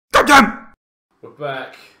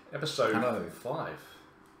back. Episode 5.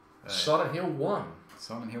 Silent Hill 1.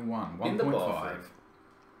 Silent Hill 1. 1.5.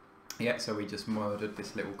 Yeah, so we just murdered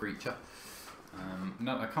this little creature.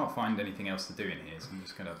 No, I can't find anything else to do in here, so I'm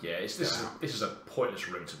just gonna. Yeah, this is a pointless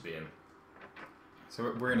room to be in.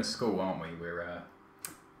 So we're in a school, aren't we? We're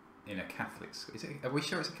in a Catholic school. Are we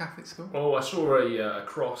sure it's a Catholic school? Oh, I saw a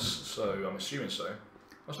cross, so I'm assuming so.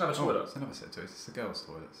 What's another toilet? It's another set of toilets. It's the girls'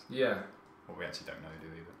 toilets. Yeah. Well, we actually don't know, do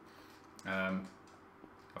we? But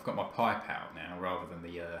I've got my pipe out now, rather than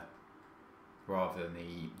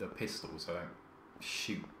the pistol, so I don't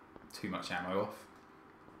shoot too much ammo off.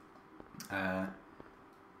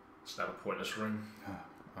 It's another pointless room.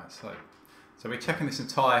 Right, so we're checking this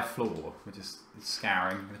entire floor. We're just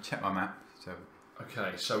scouring. I'm going to check my map. So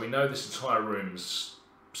okay, so we know this entire room's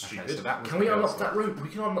stupid. Okay, so can we unlock that room? We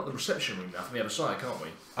can unlock the reception room now from the other side, can't we?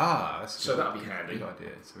 Ah, that's so that'd be handy. Good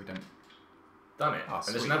idea. So we don't. Done it. Oh,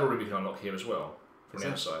 and there's another room you can unlock here as well from the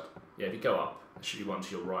other side. Yeah, if you go up, there should be one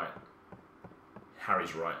to your right.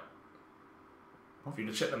 Harry's right. If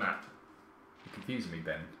you check the map. You're confusing me,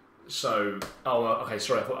 Ben. So, okay,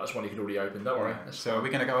 sorry, I thought that was one you could already open. Don't worry. So are we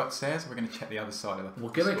going to go upstairs, or we're going to check the other side of the?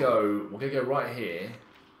 We're gonna go right here,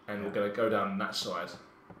 and we're gonna go down that side.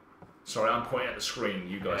 Sorry, I'm pointing at the screen.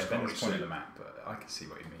 You guys can't really see the map, but I can see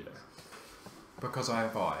what you mean. Yeah. Because I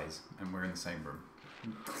have eyes, and we're in the same room.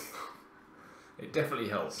 It definitely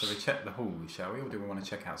helps. So we check the hall, shall we, or do we want to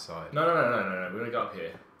check outside? No. We're gonna go up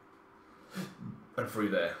here and through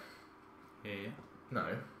there. Yeah. No.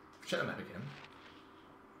 Check the map again.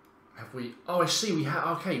 Have we? Oh, I see. We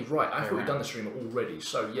have. Okay, right. I thought we'd done this room already.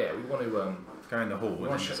 So yeah, we want to go in the hall. We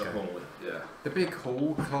want to check the hall. Yeah. The big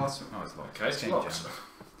hall, classroom. Oh, it's locked. Okay, it's locked.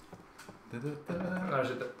 No,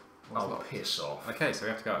 is it? Oh, piss off. Okay, so we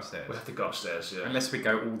have to go upstairs. We have to go upstairs. Yeah. Unless we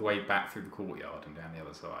go all the way back through the courtyard and down the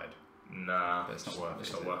other side. Nah, but it's not worth it.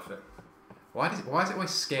 It's not worth it. Why is it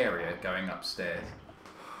always scarier going upstairs?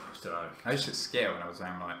 I don't know. I used to get scared when I was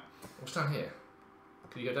down like. What's down here?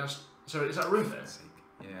 Can you go down? So is that a room there?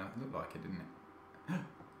 Yeah, it looked like it, didn't it?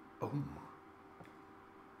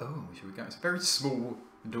 Oh, should we go? It's a very small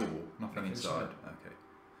door, nothing inside. Okay.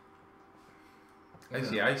 I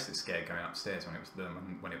used to get scared going upstairs when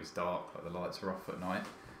it was dark, like the lights were off at night.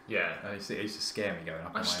 Yeah. It used to scare me going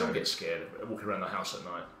up. I still get scared walking around the house at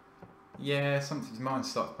night. Yeah, sometimes your mind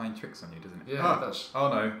starts playing tricks on you, doesn't it? Yeah, it does. Oh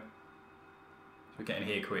no. Should we get in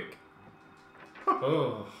here quick?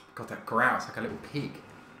 Oh. God, that growl, it's like a little pig.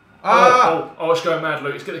 Oh, it's going mad,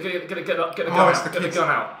 Luke. Get the gun out. Get the gun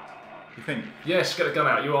out. You think? Yes, get the gun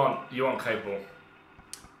out. You aren't capable.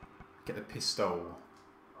 Get the pistol.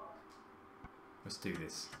 Let's do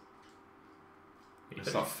this. You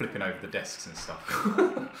start flipping over the desks and stuff.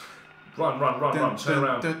 Run. Turn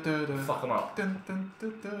around. Fuck them up.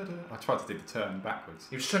 I tried to do the turn backwards.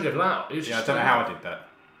 You just turned it out. Yeah, I don't know how I did that.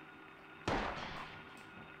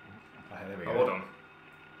 Oh, there we go. Hold on.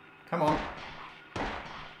 Come on.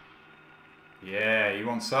 Yeah, you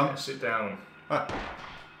want some? Yeah, sit down. Oh,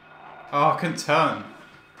 I couldn't turn.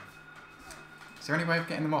 Is there any way of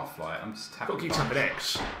getting them off? Like, I'm just tapping. Got to keep tapping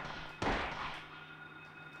X.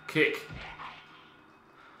 Kick.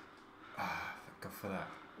 Ah, thank God for that.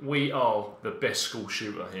 We are the best school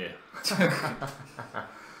shooter here.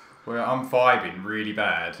 Well, I'm vibing really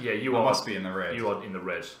bad. Yeah, you I are. must be in the red. You are in the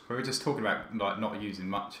red. We were just talking about like not using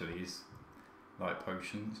much of these, like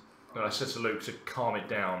potions. And I said to Luke to calm it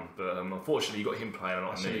down, but unfortunately you got him playing and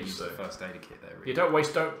not me. Use the first aid kit there. Really. Yeah,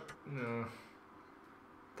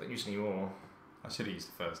 don't use any more. I should have used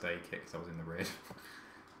the first aid kit because I was in the red.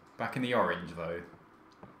 Back in the orange though.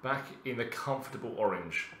 Back in the comfortable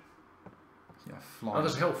orange. Yeah, flying. Oh,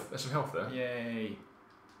 there's health. There's some health there. Yay!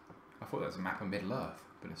 I thought that was a map of Middle Earth,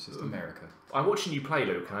 but it's just America. I'm watching you play,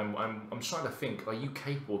 Luke, and I'm starting to think: are you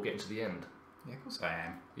capable of getting to the end? Yeah, of course I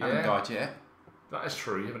am. Yeah. I haven't died yet. That is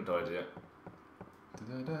true. You haven't died yet.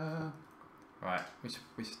 Right,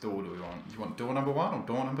 which door do we want? Do you want door number 1 or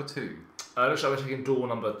door number 2? Looks like we're taking door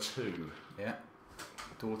number 2. Yeah.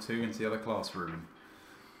 Door 2 into the other classroom.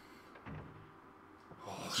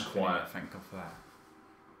 Oh, it's quiet. Thank God for that.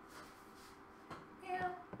 Yeah.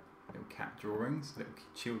 Little cat drawings, little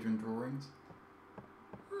children drawings.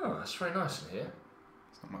 Oh, that's very nice in here.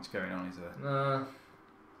 There's not much going on, is there? Nah.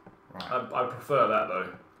 Right. I prefer that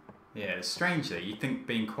though. Yeah, strangely, you'd think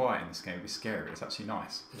being quiet in this game would be scary. It's actually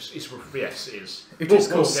nice. Yes, it is. It's just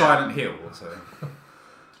called Silent Hill, so.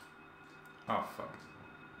 Oh fuck!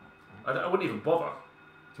 I wouldn't even bother.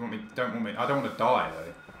 Do you want me? Don't want me? I don't want to die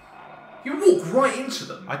though. You walk right into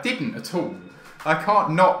them. I didn't at all. I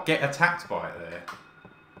can't not get attacked by it there.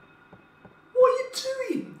 What are you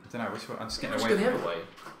doing? I don't know which way. I'm just getting Let's away. go the other way.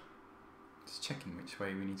 Just checking which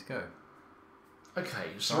way we need to go. Okay,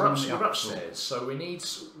 so we're upstairs. So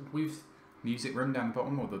we've music room down the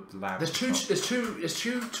bottom or the lab? There's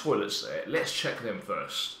two toilets there. Let's check them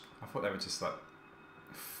first. I thought they were just like,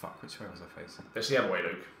 fuck. Which way was I facing? That's the other way,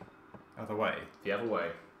 Luke. Other way. The other way.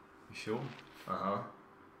 You sure?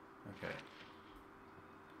 Okay.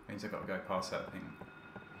 Means I've got to go past that thing.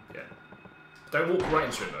 Yeah. Don't walk right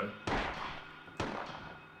into it though.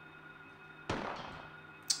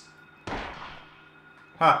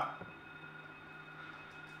 Ha!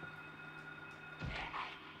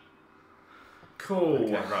 Cool.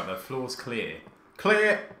 Okay, right, the floor's clear.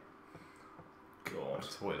 Clear! God.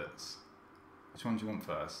 Toilets. Which one do you want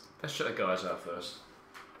first? Let's check the guys out first.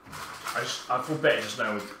 I feel better just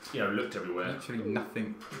now we've, looked everywhere. Literally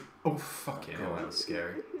nothing. Oh, fucking hell, that was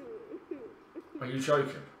scary. Are you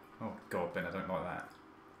joking? Oh, God, Ben, I don't like that.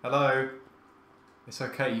 Hello? It's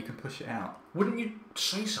okay, you can push it out. Wouldn't you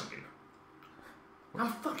say something? How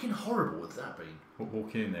fucking horrible would that be?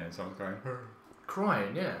 Walking in there and someone's going...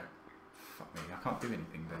 Crying, yeah. Fuck me, I can't do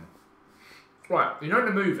anything then. Right, you know in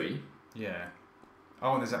the movie... Yeah.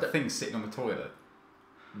 Oh, and there's that thing sitting on the toilet.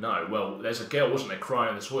 No, well, there's a girl, wasn't there, crying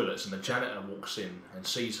in the toilets, and the janitor walks in and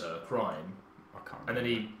sees her crying, I can't. And then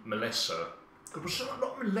he molests her. There was a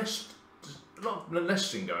lot of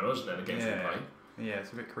molesting going on, wasn't there, against the play? Yeah,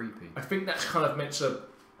 it's a bit creepy. I think that's kind of meant to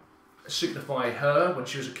signify her when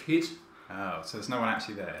she was a kid. Oh, so there's no one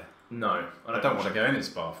actually there? No. I don't want to go in this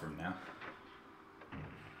bathroom now.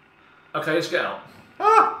 Okay, let's get out.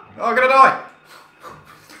 Ah! Oh, I'm gonna die!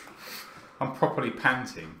 I'm properly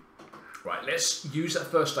panting. Right, let's use that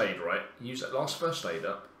first aid, right? Use that last first aid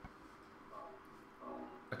up.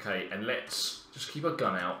 Okay, and let's just keep our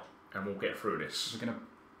gun out and we'll get through this. We're going to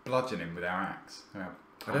bludgeon him with our axe.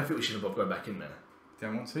 I don't think we should bother going back in there.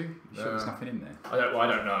 Don't want to? You sure there's nothing in there? I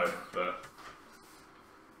don't know, but...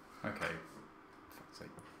 Okay. Fuck's sake.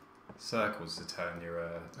 Circles to turn your...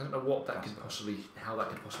 I don't know what that could possibly... how that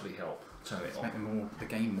could possibly help. Turn it on. Make the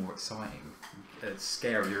game more exciting. A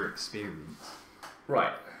scarier experience.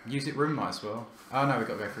 Right. Music room might as well. Oh no, we've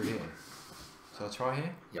got to go through here. Shall I try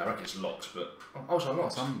here? Yeah, I reckon it's locked, but... Oh, it's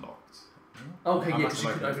unlocked. It's unlocked. Oh, okay, yeah, because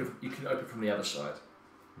you can open from the other side.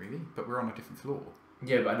 Really? But we're on a different floor.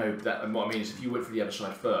 Yeah, but I know that, and what I mean is if you went for the other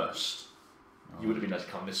side first, you would have been able to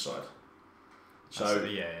come this side. So...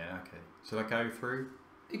 yeah, okay. Shall I go through?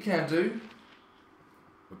 You can do.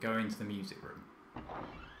 We're going to the music room.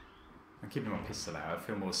 I'm keeping my pistol out, I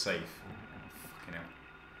feel more safe. Fucking hell.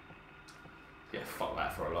 Yeah, fuck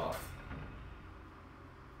that for a laugh.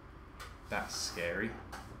 That's scary.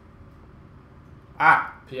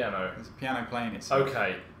 Ah! Piano. There's a piano playing itself.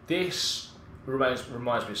 Okay, this reminds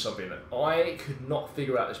me of something that I could not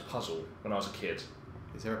figure out this puzzle when I was a kid.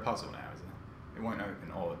 Is there a puzzle now, is there? It won't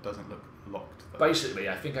open, or it doesn't look locked though. Basically,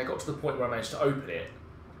 I think I got to the point where I managed to open it,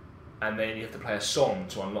 and then you have to play a song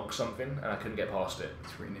to unlock something, and I couldn't get past it.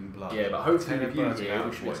 It's written in blood. Yeah, but hopefully with you Birds here, without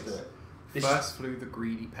we should be able to do voice. it. First flew the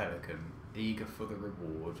greedy pelican, eager for the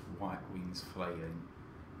reward, white wings flailing.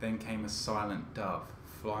 Then came a silent dove,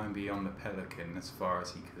 flying beyond the pelican as far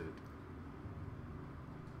as he could.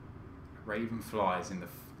 A raven flies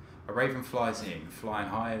in, flying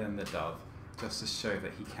higher than the dove, just to show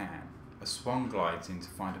that he can. A swan glides in to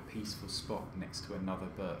find a peaceful spot next to another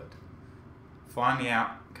bird. Finally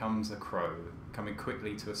out comes a crow, coming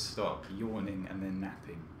quickly to a stop, yawning and then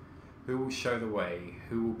napping. Who will show the way?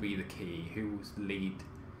 Who will be the key? Who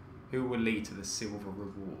will lead to the silver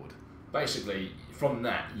reward? Basically, from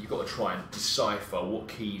that, you've got to try and decipher what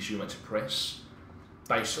keys you're meant to press,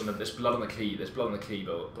 based on there's blood on the key. There's blood on the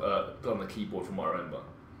keyboard. Blood on the keyboard, from what I remember.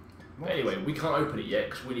 But anyway, we can't open it yet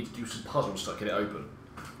because we need to do some puzzles to get it open.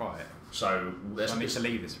 Right. So I need to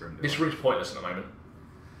leave this room. This room's pointless at the moment.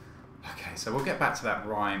 Okay, so we'll get back to that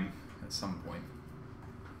rhyme at some point.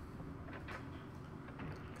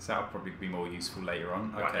 Because that'll probably be more useful later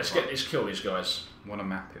on. Right, Okay, let's kill these guys. Want to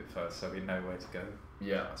map it first so we know where to go.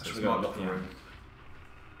 Yeah, so we're it's going to marked lock the room.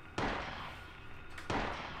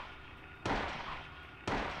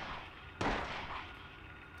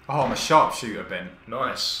 Oh, I'm a sharpshooter, Ben.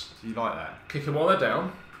 Nice. Do you like that? Kick them while they're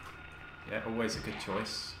down. Yeah, always a good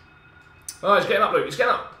choice. Oh, he's getting up, Luke. He's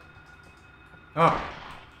getting up. Oh.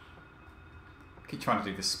 Keep trying to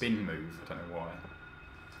do the spin move. I don't know why.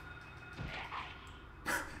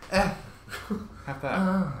 Have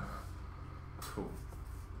that. Cool.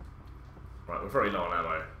 Right, we're very low on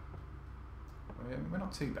ammo. We're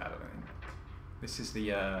not too bad, I don't think. This is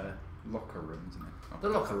the locker room, isn't it? Oh, The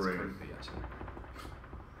locker that's room. creepy, actually.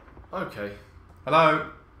 Okay. Hello.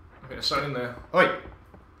 I think there's something in there. Oi!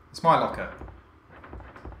 It's my locker.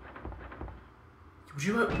 Would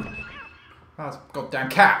you open? Oh, it's a goddamn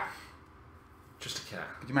cat. Just a cat.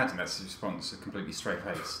 Could you imagine that's his response? Completely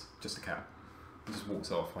straight-faced. Just a cat. He just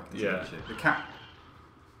walks off like it's Yeah. shit. The cat...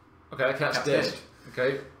 Okay, the cat's dead.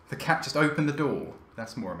 Okay. The cat just opened the door.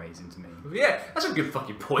 That's more amazing to me. Yeah, that's a good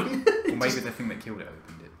fucking point. Or maybe the thing that killed it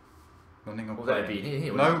opened it. Running or Well, playing. that'd be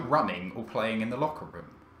here, No running or playing in the locker room.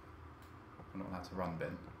 We're not allowed to run,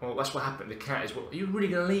 Ben. Well, that's what happened. The cat is. What? Are you really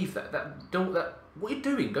going to leave that door? What are you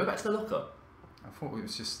doing? Go back to the locker. I thought it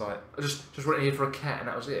was just like... I just went in here for a cat and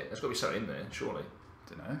that was it. There's got to be something in there, surely. I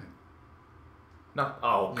don't know. No.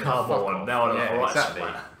 Oh, Yeah, come fuck on. off. Now I know. Yeah, Alright, exactly.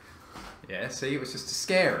 splat. Yeah, see, it was just to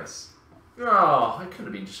scare us. Oh, it could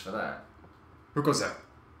have been just for that. Who goes there?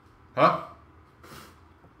 Huh?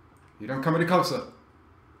 You don't come any closer.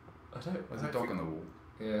 I don't. There's a dog on the wall.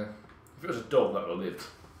 Yeah. If it was a dog, that would have lived.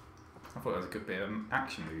 I thought there was a good bit of an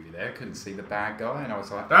action movie there. I couldn't see the bad guy, and I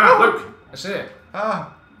was like, Ah, look! It's here.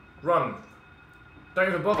 ah, Run. Don't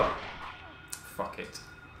even bother. fuck it.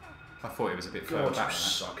 I thought it was a bit further God, back you than that.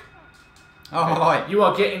 suck. Oh, right. You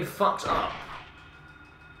are getting fucked up.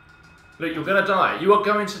 Look, you're gonna die. You are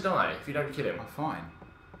going to die if you don't kill him. I'm fine.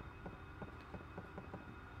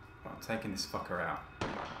 I'm taking this fucker out.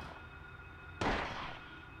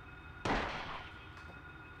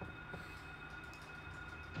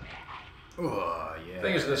 Oh, yeah.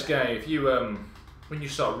 Thing is, this game, if you when you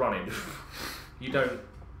start running, you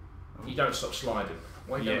don't stop sliding.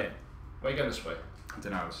 Why are you going? Why are you going this way? I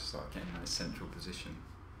don't know. I was just like getting in a central position.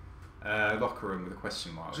 Locker room with a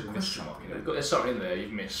question mark. There's a We missed question mark. something. There's something in there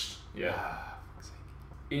you've missed. Yeah. Ah, fuck's sake.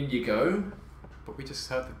 In you go. But we just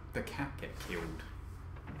heard the cat get killed.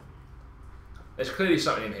 There's clearly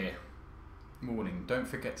something in here. Warning, don't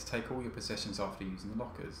forget to take all your possessions after using the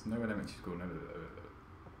lockers. No elementary school, no...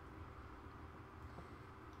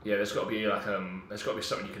 Yeah, there's got to be like there's got to be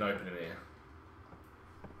something you can open in here.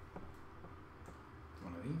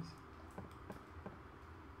 One of these.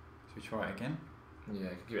 Should we try it again? Yeah,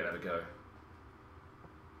 give it another go.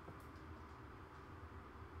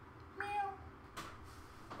 Meow.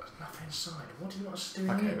 There's nothing inside. What do you want us to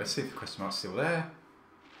do Okay, here? let's see if the question mark's still there.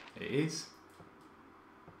 It is.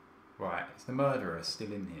 Right, is the murderer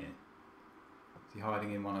still in here? Is he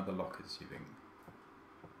hiding in one of the lockers, you think?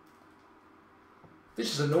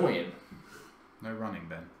 This is annoying. No running,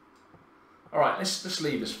 Ben. Alright, let's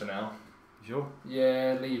leave this for now. You sure?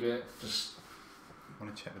 Yeah, leave it. Just... I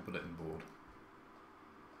want to check the bulletin board.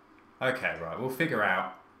 Okay, right, we'll figure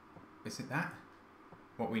out... Is it that?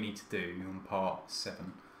 What we need to do on part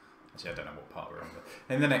 7. Actually, I don't know what part we're on.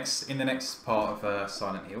 But in the next part of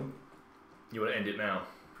Silent Hill. You want to end it now?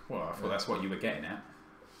 Well, I thought that's what you were getting at.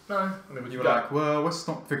 No, I mean we You could were go. like, well, let's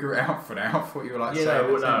not figure it out for now. I thought you were like, Yeah, saying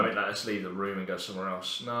no, it's I in. mean, let's leave the room and go somewhere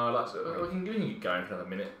else. No, we can keep going for another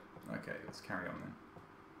minute. Okay, let's carry on then.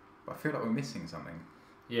 But I feel like we're missing something.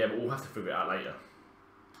 Yeah, but we'll have to figure it out later.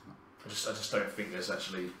 I just don't think there's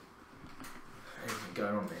actually anything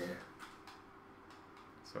going on here.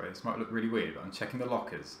 Sorry, this might look really weird, but I'm checking the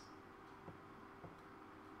lockers.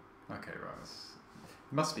 Okay, right. There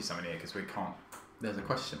must be something here because we can't. There's a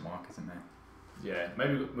question mark, isn't there? Yeah,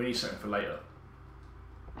 maybe we need something for later.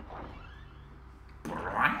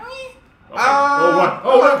 Okay.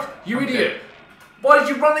 Oh, look, you idiot! Why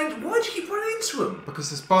did you run in? Why did you keep running into him? Because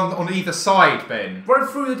there's one on either side, Ben. Run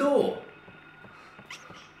through the door.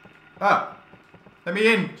 Ah, let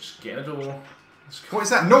me in. Just get in the door. What is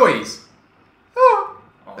that noise? Oh,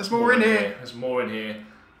 Oh, there's more in here. There's more in here.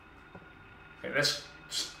 Okay, let's.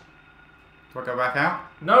 Do I go back out?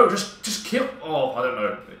 No, just kill. Oh, I don't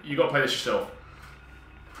know. You got to play this yourself.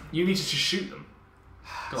 You need to just shoot them.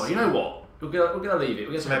 God, you know what? We're gonna leave it.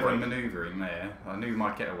 We're gonna Clever manoeuvring there. I knew we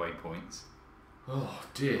might get away points. Oh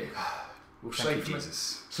dear. We'll Thank save you, me.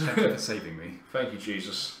 Jesus. Thank you for saving me. Thank you,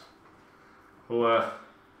 Jesus. Well,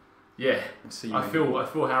 yeah. We'll see you I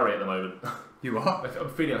feel Harry at the moment. You are? I'm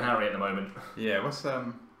feeling Harry at the moment. Yeah. Let's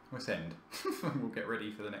end. We'll get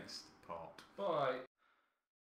ready for the next part. Bye.